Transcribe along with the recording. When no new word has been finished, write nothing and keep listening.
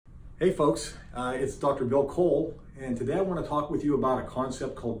Hey folks, it's Dr. Bill Cole, and today I want to talk with you about a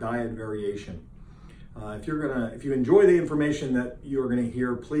concept called diet variation. If you enjoy the information that you're gonna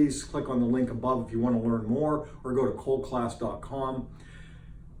hear, please click on the link above if you want to learn more, or go to coleclass.com.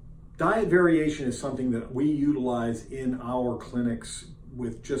 Diet variation is something that we utilize in our clinics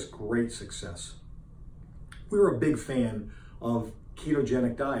with just great success. We're a big fan of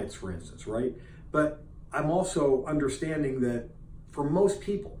ketogenic diets, for instance, right? But I'm also understanding that for most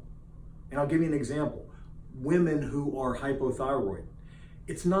people, and I'll give you an example, women who are hypothyroid,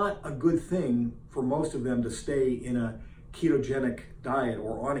 it's not a good thing for most of them to stay in a ketogenic diet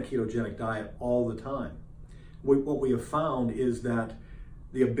or on a ketogenic diet all the time. What we have found is that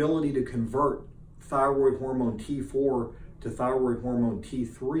the ability to convert thyroid hormone T4 to thyroid hormone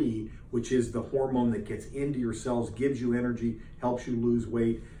T3, which is the hormone that gets into your cells, gives you energy, helps you lose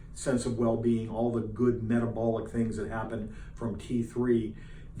weight, sense of well-being, all the good metabolic things that happen from T3.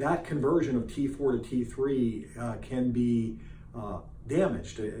 That conversion of T4 to T3 can be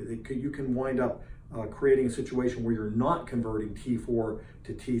damaged. You can wind up creating a situation where you're not converting T4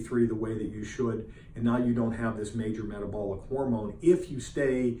 to T3 the way that you should, and now you don't have this major metabolic hormone if you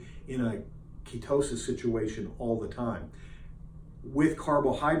stay in a ketosis situation all the time. With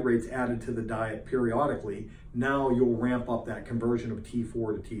carbohydrates added to the diet periodically, now you'll ramp up that conversion of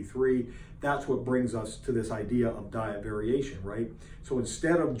T4 to T3. That's what brings us to this idea of diet variation, right? So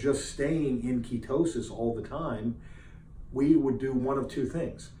instead of just staying in ketosis all the time, we would do one of two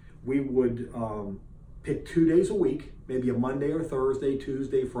things. We would pick 2 days a week, maybe a Monday or Thursday,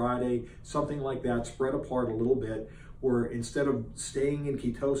 Tuesday, Friday, something like that, spread apart a little bit, where instead of staying in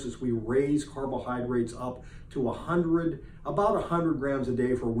ketosis, we raise carbohydrates up to about 100 grams a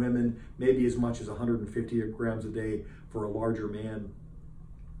day for women, maybe as much as 150 grams a day for a larger man.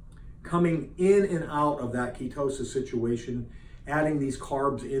 Coming in and out of that ketosis situation, adding these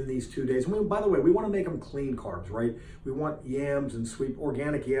carbs in these 2 days. And by the way, we want to make them clean carbs, right? We want yams and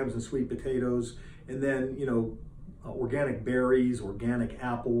organic yams and sweet potatoes, and then, organic berries, organic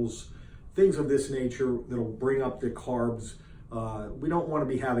apples, things of this nature that'll bring up the carbs. We don't want to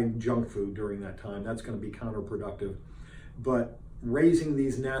be having junk food during that time. That's going to be counterproductive. But raising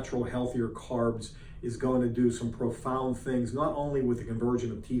these natural, healthier carbs is going to do some profound things, not only with the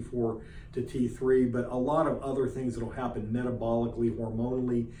conversion of T4 to T3, but a lot of other things that'll happen metabolically,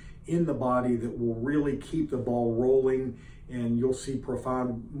 hormonally in the body that will really keep the ball rolling. And you'll see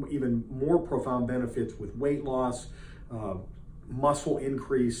even more profound benefits with weight loss, muscle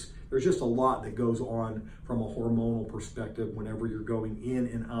increase. There's just a lot that goes on from a hormonal perspective whenever you're going in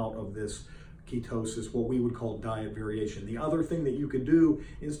and out of this ketosis, what we would call diet variation. The other thing that you could do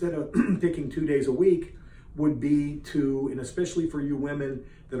instead of picking 2 days a week would be to, and especially for you women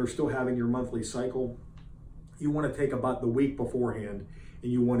that are still having your monthly cycle, you want to take about the week beforehand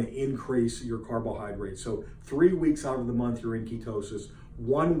and you want to increase your carbohydrates. So 3 weeks out of the month you're in ketosis,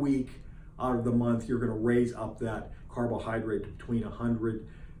 1 week out of the month you're going to raise up that carbohydrate to between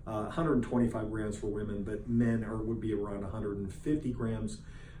 125 grams for women, but men would be around 150 grams.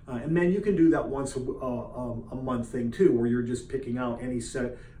 And then you can do that once a month thing too, where you're just picking out any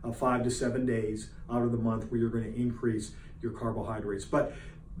set of 5 to 7 days out of the month where you're going to increase your carbohydrates. But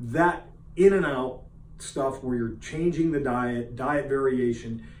that in and out stuff where you're changing the diet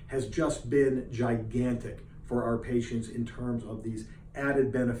variation has just been gigantic for our patients in terms of these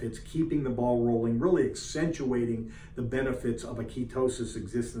added benefits, keeping the ball rolling, really accentuating the benefits of a ketosis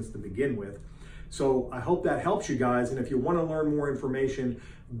existence to begin with. So I hope that helps you guys. And if you want to learn more information,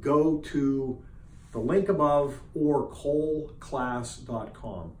 go to the link above or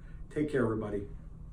coleclass.com. Take care, everybody.